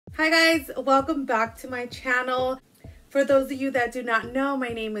Hi guys, welcome back to my channel. For those of you that do not know, my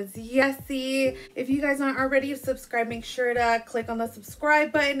name is Yessie. If you guys aren't already subscribed, make sure to click on the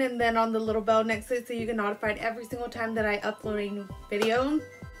subscribe button and then on the little bell next to it so you get notified every single time that I upload a new video.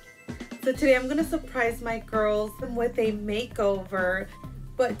 So today I'm gonna surprise my girls with a makeover,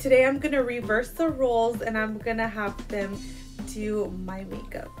 but today I'm gonna reverse the roles and I'm gonna have them do my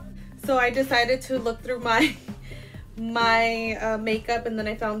makeup. So I decided to look through my makeup, and then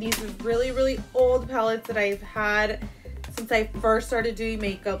I found these really old palettes that I've had since I first started doing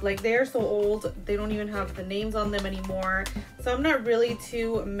makeup. Like, they're so old, they don't even have the names on them anymore. So I'm not really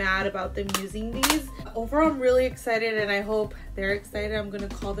too mad about them using these. Overall, I'm really excited and I hope they're excited. I'm gonna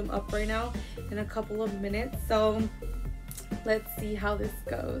call them up right now in a couple of minutes. So let's see how this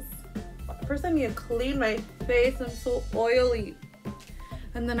goes. First, I need to clean my face. I'm so oily.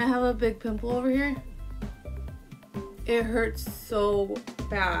 And then I have a big pimple over here. It hurts so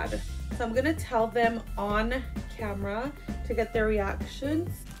bad. So I'm gonna tell them on camera to get their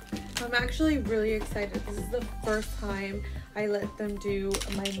reactions. I'm actually really excited. This is the first time I let them do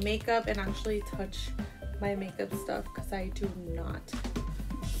my makeup and actually touch my makeup stuff, because I do not.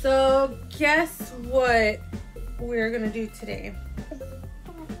 So guess what we're gonna do today?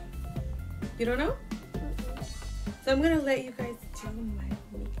 You don't know? So I'm gonna let you guys do my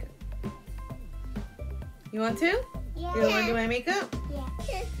makeup. You want to? Yeah. You want to do my makeup? Yeah.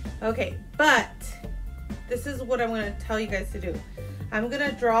 Okay, but this is what I'm going to tell you guys to do. I'm going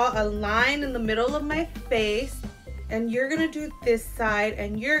to draw a line in the middle of my face, and you're going to do this side,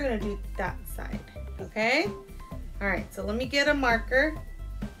 and you're going to do that side. Okay? All right, so let me get a marker.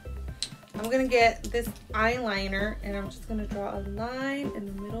 I'm going to get this eyeliner, and I'm just going to draw a line in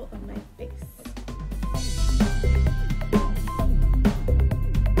the middle of my face.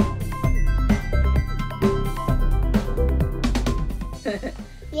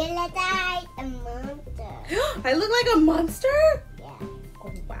 You look like a monster. I look like a monster? Yeah.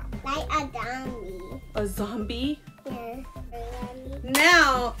 Oh, wow. Like a zombie. A zombie? Yeah.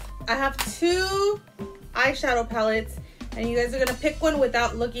 Now, I have two eyeshadow palettes, and you guys are gonna pick one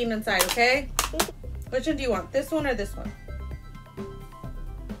without looking inside, okay? Which one do you want? This one or this one?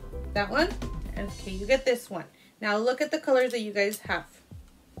 That one? Okay, you get this one. Now look at the colors that you guys have.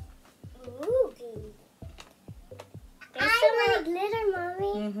 Ooh. I want glitter,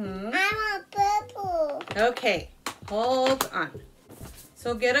 Mommy. I want purple. Okay, hold on.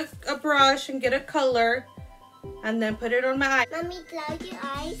 So get a brush and get a color, and then put it on my eye. Mommy, close your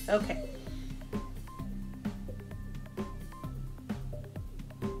eyes. Okay.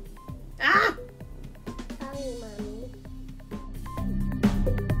 Ah! Sorry, Mommy.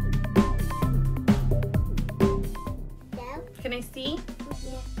 No? Can I see?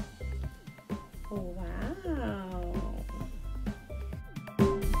 Yeah. Oh, wow.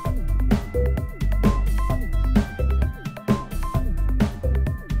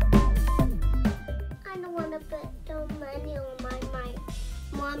 I don't want to put so many on my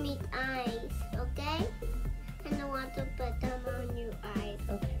mommy's eyes, okay? I don't want to put them on your eyes.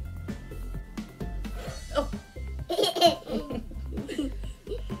 Okay. Oh.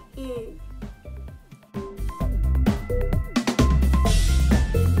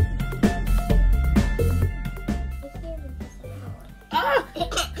 Ah!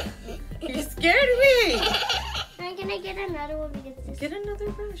 You scared me! I'm gonna get another one because this. Get another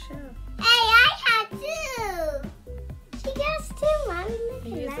brush, yeah. Hey, I had two! She gets two, Mommy. Look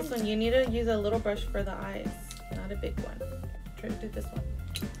You at use this that. one. You need to use a little brush for the eyes, not a big one. Try to do this one.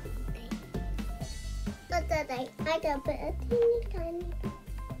 But I can put a teeny tiny.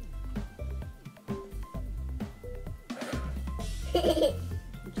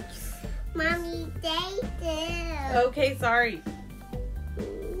 Mommy, they do. Okay, sorry.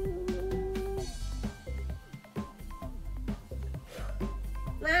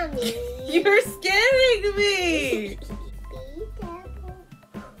 Mommy. You're scaring me! Be careful.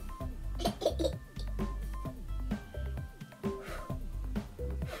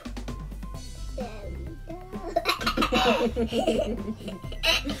 There we go.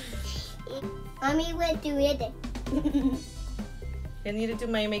 Mommy, what do it? I need to do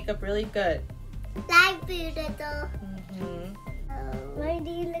my makeup really good. Like beautiful. Mm-hmm.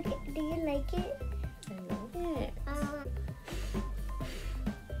 Do you like it? I love it.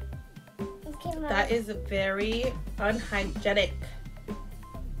 Okay, Mom. That is very unhygienic.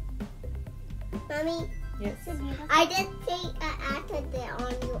 Mommy, Yes. I did take an accident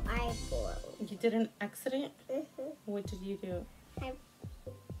on your eyeball. You did an accident? Mm-hmm. What did you do? I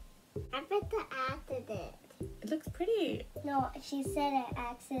put the accident. It looks pretty. No, she said an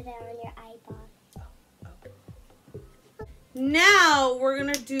accident on your eyeball. Now we're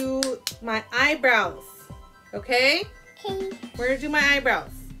gonna do my eyebrows. Okay? Okay. We're gonna do my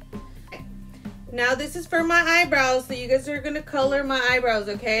eyebrows. Okay. Now this is for my eyebrows, so you guys are gonna color my eyebrows,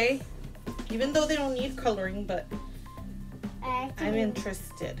 okay? Even though they don't need coloring, but I'm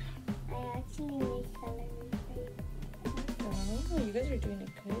interested. I actually made coloring. Oh, you guys are doing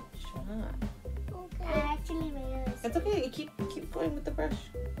a good job. Okay. I actually made a That's okay. Keep going with the brush.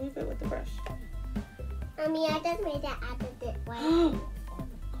 Move it with the brush. Mommy, I just made that out of it. Oh my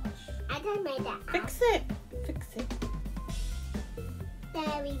gosh. I just made that out. Fix it. Fix it.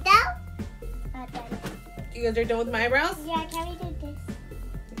 There we go. Done. You guys are done with my eyebrows? Yeah, can we do this?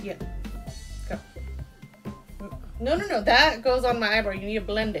 Yeah. Go. No. That goes on my eyebrow. You need to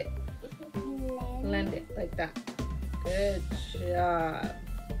blend it. Blend it like that. Good job.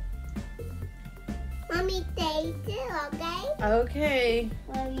 Mommy, take it, okay? Okay.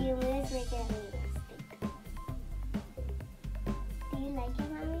 Well, you must make it a little stick. Do you like it,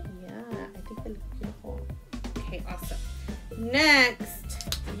 Mommy? Yeah, I think they look beautiful. Okay, awesome.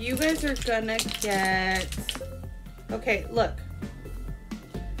 Next, you guys are gonna get... Okay, look.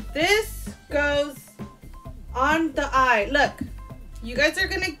 This goes on the eye. Look, you guys are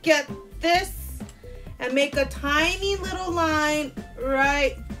gonna get this and make a tiny little line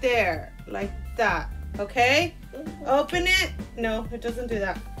right there, like that, okay? Open it. No, it doesn't do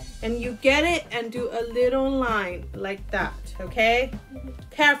that. And you get it and do a little line like that, okay?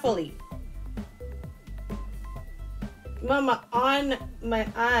 Carefully. Mama, on my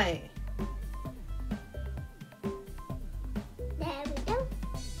eye. There we go.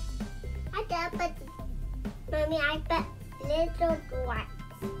 I just put, Mommy, I put little dots.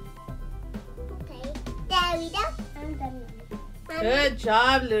 Okay, there we go. I'm done, Mommy. Good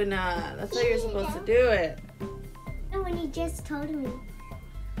job, Luna. That's how you're supposed to do it. No, when you just told me.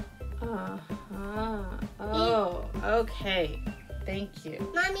 Oh, okay. Thank you.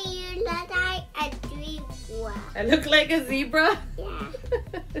 Mommy, you look like a zebra. I look like a zebra? Yeah.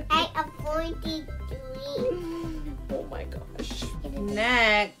 Like a pointy dream. Oh my gosh.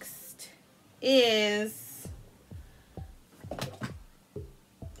 Next is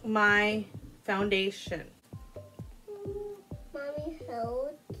my foundation. Mommy, hold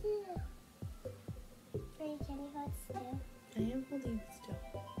it. Wait, can you hold still? I am holding still.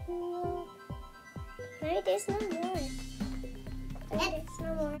 No. Mommy, there's no more. There's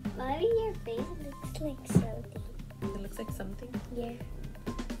no more. Mommy, your face looks like something. It looks like something. Yeah.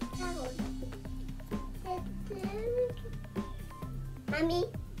 Mommy,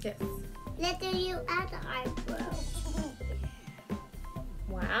 Yes. let's do you add the eyebrow.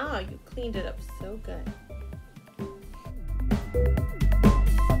 Wow, you cleaned it up so good.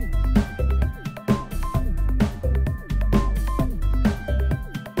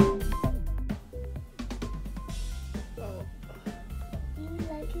 Oh, Do you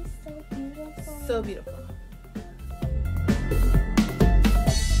like it so beautiful? so beautiful.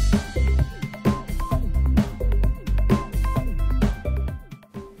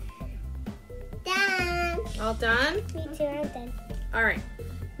 Done. All done? Me too, I'm done. All right.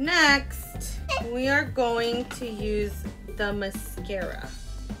 Next, we are going to use the mascara.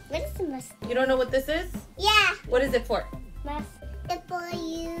 What is the mascara? You don't know what this is? Yeah. What is it for? It's for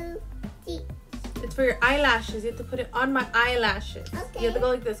you. See. It's for your eyelashes. You have to put it on my eyelashes. Okay. You have to go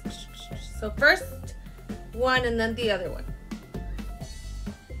like this. So first one and then the other one.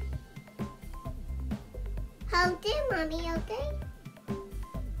 Hold it, Mommy, okay?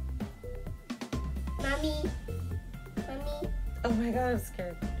 Mommy. Mommy. Oh my god, I'm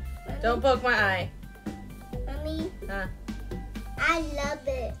scared. Mommy. Don't poke my eye. Mommy. Huh. I love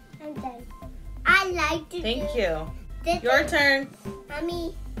it. I'm done. I like to Thank do you. this. Your turn.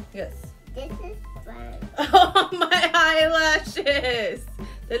 Mommy, Yes. this is fun. Oh, my eyelashes.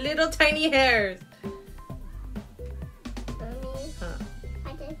 The little tiny hairs. Mommy, Huh.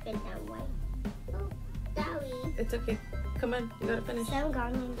 I just been that way. Oh, sorry. It's okay. Come on. You gotta finish. Some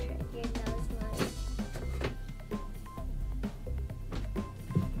garment your nose, Mommy.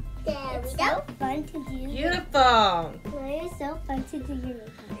 There we go. So fun to do. Beautiful. It's so fun to do your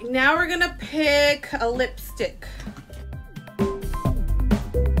makeup. Now we're gonna pick a lipstick.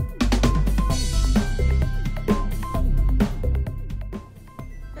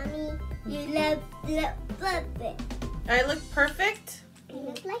 Mommy, you look perfect. I look perfect? You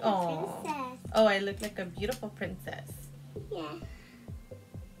look like Aw. a princess. Oh, I look like a beautiful princess. Yeah.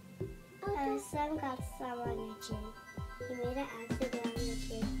 Some got some on your chin. You made an accident on your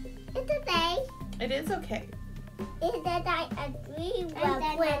chin. It's okay. It is okay. It's that I agree with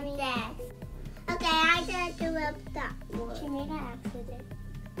princess. Okay, I gotta do up that one. She made an accident.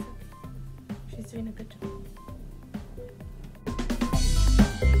 She's doing a good job.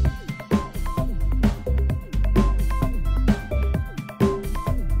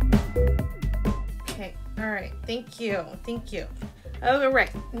 Thank you. Thank you. All right.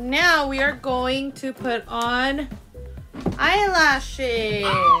 Now we are going to put on eyelashes.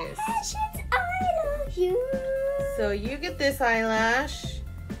 So you get this eyelash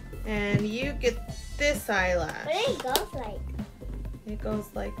and you get this eyelash. What it goes like? It goes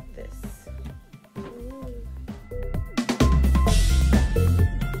like this.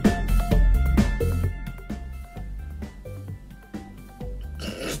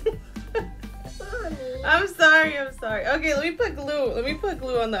 I'm sorry. Okay, let me put glue. Let me put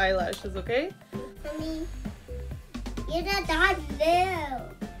glue on the eyelashes, okay? Mommy, you did not glue.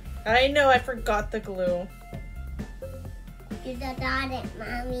 I know, I forgot the glue. You did not it,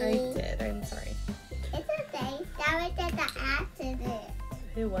 Mommy. I did, I'm sorry. It's okay. That was just an accident.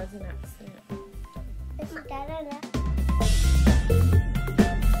 It was an accident. It's da-da-da.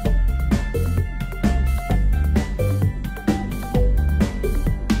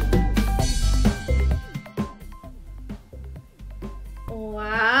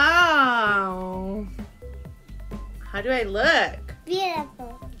 Wow. How do I look?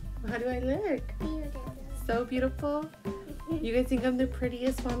 Beautiful. How do I look? Beautiful. So beautiful. You guys think I'm the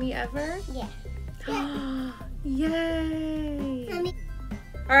prettiest mommy ever? Yeah. Yay. Mommy.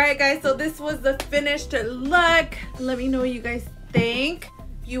 Alright guys, so this was the finished look. Let me know what you guys think.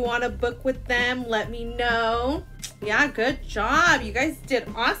 If you want to book with them, let me know. Yeah, good job. You guys did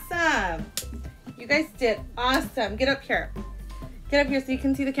awesome. You guys did awesome. Get up here. Get up here so you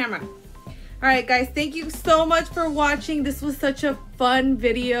can see the camera. Alright guys, thank you so much for watching. This was such a fun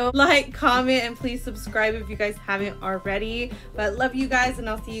video. Like, comment, and please subscribe if you guys haven't already. But love you guys, and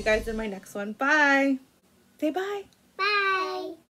I'll see you guys in my next one. Bye. Say bye. Bye.